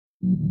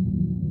More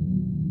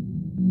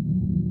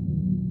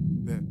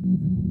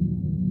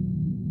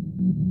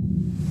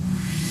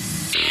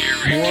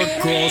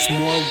girls,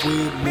 more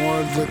weed,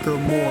 more liquor,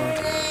 more.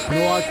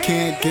 No, I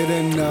can't get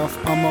enough,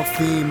 I'm a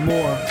fiend,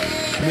 more.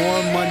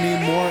 More money,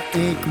 more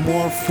ink,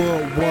 more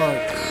footwork.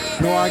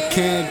 No, I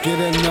can't get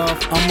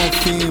enough, I'm a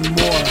fiend,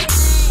 more.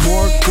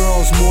 More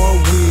girls, more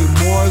weed,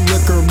 more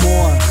liquor,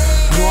 more.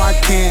 No, I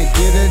can't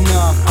get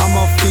enough, I'm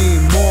a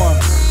fiend, more.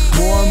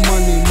 More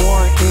money,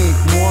 more ink,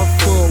 more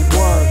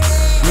footwork.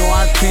 No,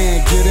 I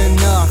can't get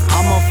enough,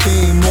 I'm a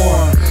fiend,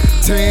 more.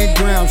 10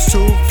 grams,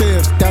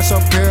 2/5, that's a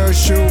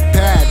parachute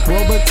pad.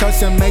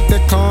 Robitussin make the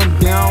come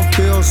down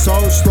feel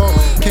so slow.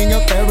 King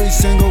up every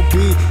single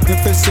beat,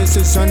 emphasis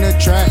is on the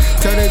track.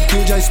 Tell the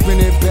DJ spin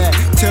it back,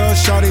 tell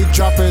shawty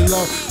drop it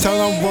low. Tell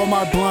him roll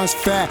my blunts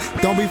fat,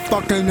 don't be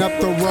fucking up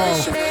the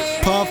road.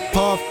 Puff,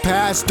 puff,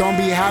 pass, don't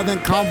be having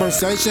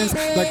conversations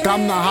like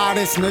I'm the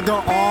hottest nigga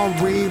on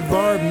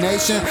Reverb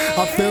Nation.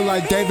 I feel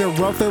like David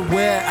Ruffin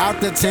without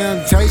the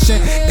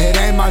temptation. It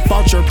ain't my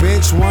fault your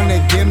bitch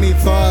wanna give me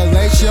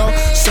fellatio.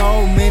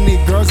 So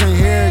many girls in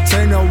here,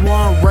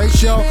 10-to-1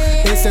 ratio.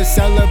 It's a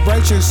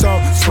celebration,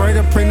 so spray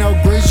the Pinot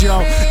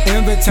Grigio.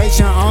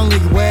 Invitation only,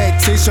 wet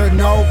t-shirt,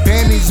 no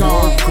panties on.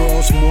 More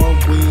girls, more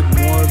weed,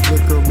 more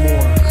liquor,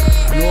 more.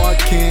 No, I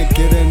can't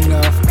get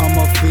enough, I'm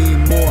a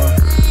fiend, more.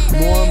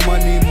 More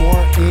money,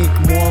 more ink,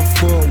 more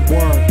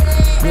footwork.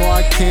 No,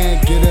 I can't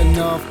get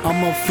enough,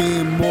 I'm a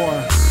fiend, more.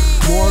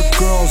 More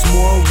girls,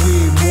 more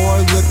weed, more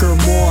liquor,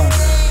 more.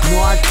 No,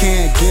 I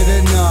can't get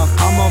enough,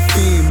 I'm a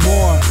fiend,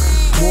 more.